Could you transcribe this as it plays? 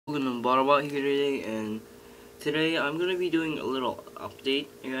Welcome to Bottlebot here today, and today I'm gonna be doing a little update,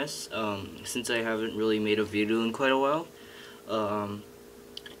 I guess. Since I haven't really made a video in quite a while.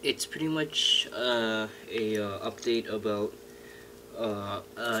 It's pretty much a update about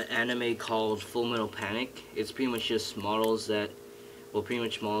an anime called Full Metal Panic. It's pretty much just models that,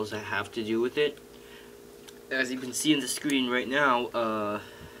 models that have to do with it. As you can see on the screen right now,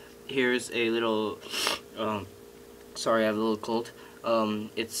 here's a little. Sorry, I have a little cold.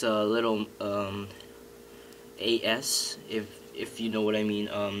 It's a little AS, if you know what I mean,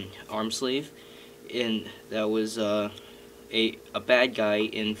 arm slave, and that was a bad guy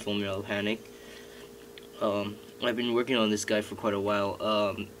in Full Metal Panic. I've been working on this guy for quite a while.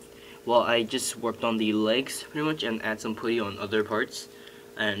 Well, I just worked on the legs pretty much and add some putty on other parts,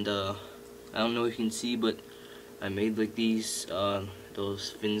 and I don't know if you can see, but I made like these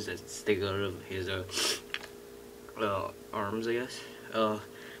those fins that stick out of his arms, I guess.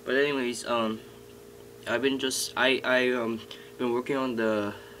 But anyways, I've been been working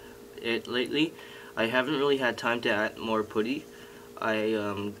on it lately. I haven't really had time to add more putty.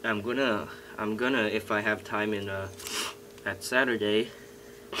 I'm gonna if I have time at Saturday.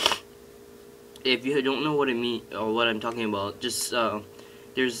 If you don't know what I mean or what I'm talking about, just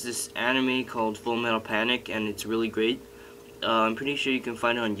there's this anime called Full Metal Panic, and it's really great. I'm pretty sure you can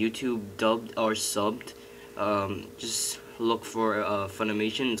find it on YouTube, dubbed or subbed. Just look for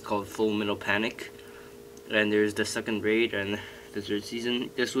Funimation. It's called Full Metal Panic, and there's the second grade and the third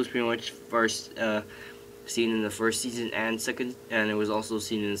season. This was pretty much first seen in the first season and second, and it was also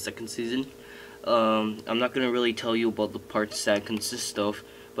seen in the second season. I'm not gonna really tell you about the parts that consist of,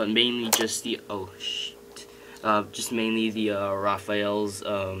 but mainly just the just mainly the Raphael's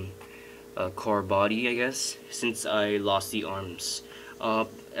core body, I guess, since I lost the arms.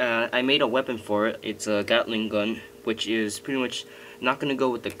 I made a weapon for it. It's a Gatling gun, which is pretty much not gonna go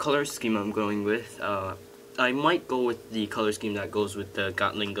with the color scheme I'm going with. I might go with the color scheme that goes with the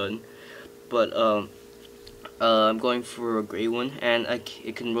Gatling gun, but I'm going for a gray one, and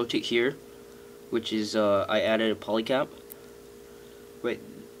it can rotate here, which is I added a polycap. Right,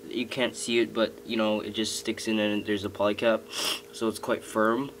 you can't see it, but you know it just sticks in and there's a polycap, so it's quite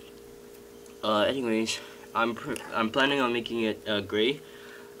firm. Anyways, I'm planning on making it gray.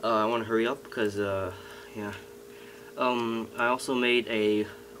 I want to hurry up because yeah. I also made a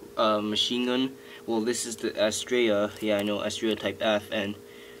machine gun. Well, this is the Astrea. Yeah, I know, Astrea Type F, and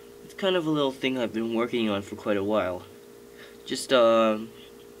it's kind of a little thing I've been working on for quite a while. Just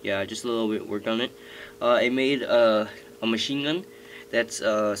yeah, just a little bit worked on it. I made a machine gun that's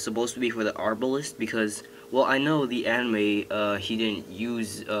supposed to be for the Arbalist, because, well, I know the anime he didn't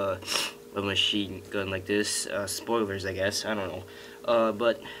use a machine gun like this. Spoilers, I guess. I don't know.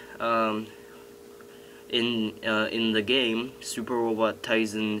 But in the game Super Robot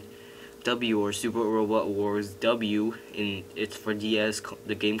Taisen W, or Super Robot Wars W, it's for DS,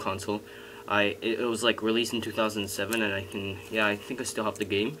 the game console. It was like released in 2007, and I think I still have the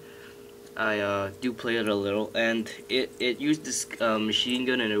game. I do play it a little, and it used this machine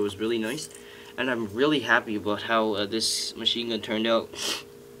gun, and it was really nice. And I'm really happy about how this machine gun turned out,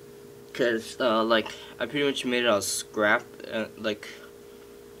 because like I pretty much made it out of scrap, like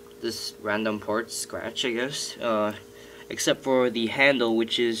this random part scratch, I guess, except for the handle,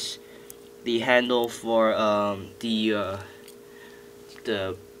 which is the handle for the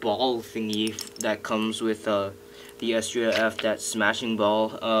ball thingy that comes with the Astrea F, that smashing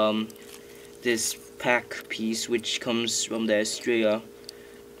ball. This pack piece, which comes from the Astrea,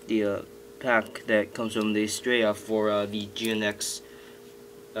 the pack that comes from the Astrea for the GNX,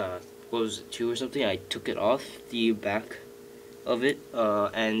 what was it, 2 or something? I took it off the back of it,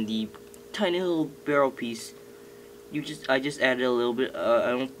 and the tiny little barrel piece, I just added a little bit.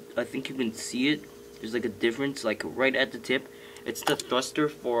 I think you can see it. There's like a difference, like right at the tip. It's the thruster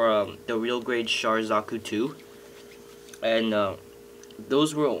for the Real Grade Sharzaku 2, and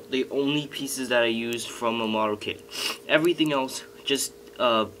those were the only pieces that I used from a model kit. Everything else, just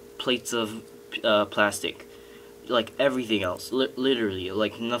plates of plastic. Like everything else, literally,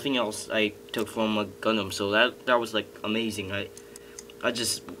 like nothing else I took from a Gundam. So that was like amazing. I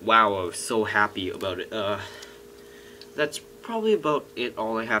just, wow, I was so happy about it. That's probably about it.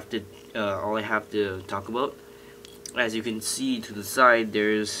 All I have to talk about. As you can see to the side,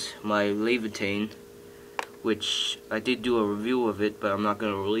 there's my Leviathan, which I did do a review of it, but I'm not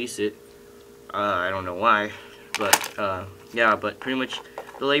gonna release it. I don't know why, but yeah. But pretty much,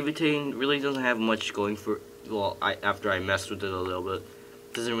 the Leviathan really doesn't have much going for. Well, after I messed with it a little bit,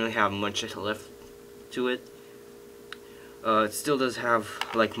 doesn't really have much left to it. It still does have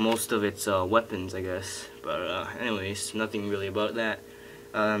like most of its weapons, I guess. But anyways, nothing really about that.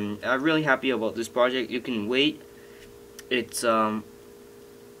 I'm really happy about this project. You can wait. It's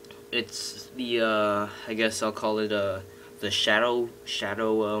the I guess I'll call it the shadow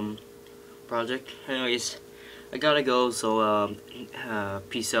project. Anyways, I gotta go. So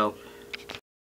peace out.